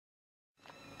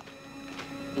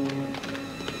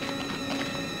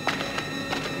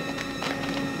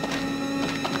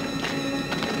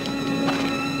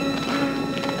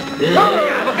Look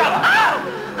out!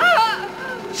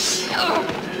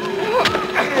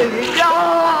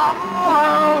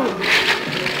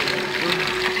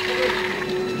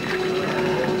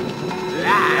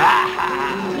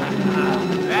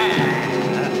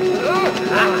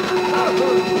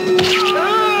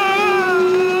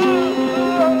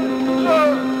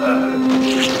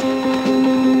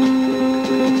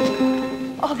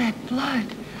 All that blood.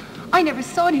 I never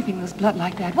saw anything that was blood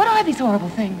like that. What are these horrible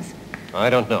things? I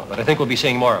don't know, but I think we'll be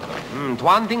seeing more of them.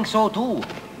 Tuan thinks so too.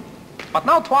 But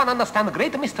now Tuan understands the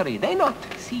great mystery. They not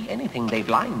see anything, they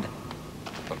blind.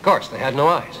 Of course, they had no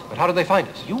eyes. But how did they find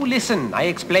us? You listen, I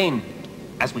explain,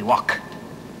 as we walk.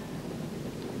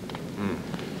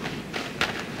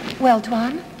 Well,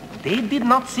 Tuan? They did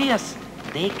not see us.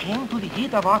 They came to the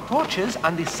heat of our torches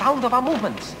and the sound of our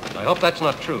movements. I hope that's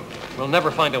not true. We'll never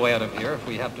find a way out of here if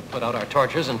we have to put out our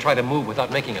torches and try to move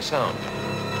without making a sound.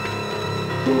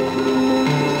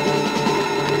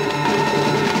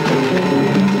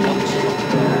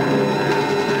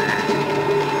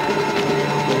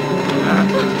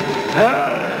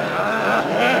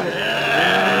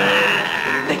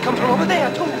 They come from over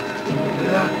there, too.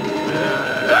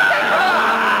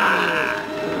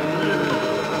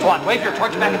 Tuan, wave your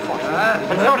torch back and forth.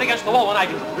 And throw it against the wall when I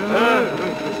do.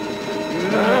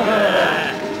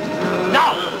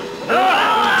 Now!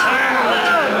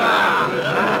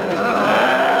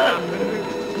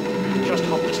 Just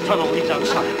hope this tunnel leads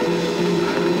outside.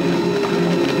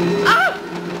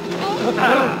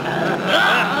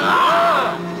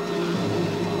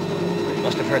 You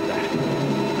must have heard that.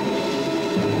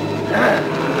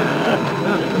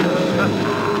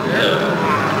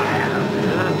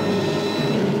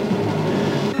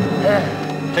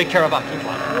 Take care of Aki,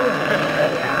 Tuan.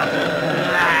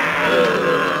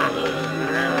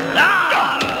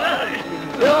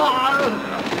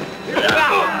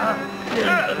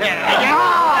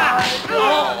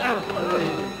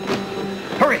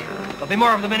 Hurry! There'll be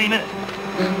more of them any minute.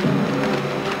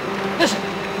 Listen!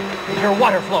 I hear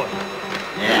water flowing.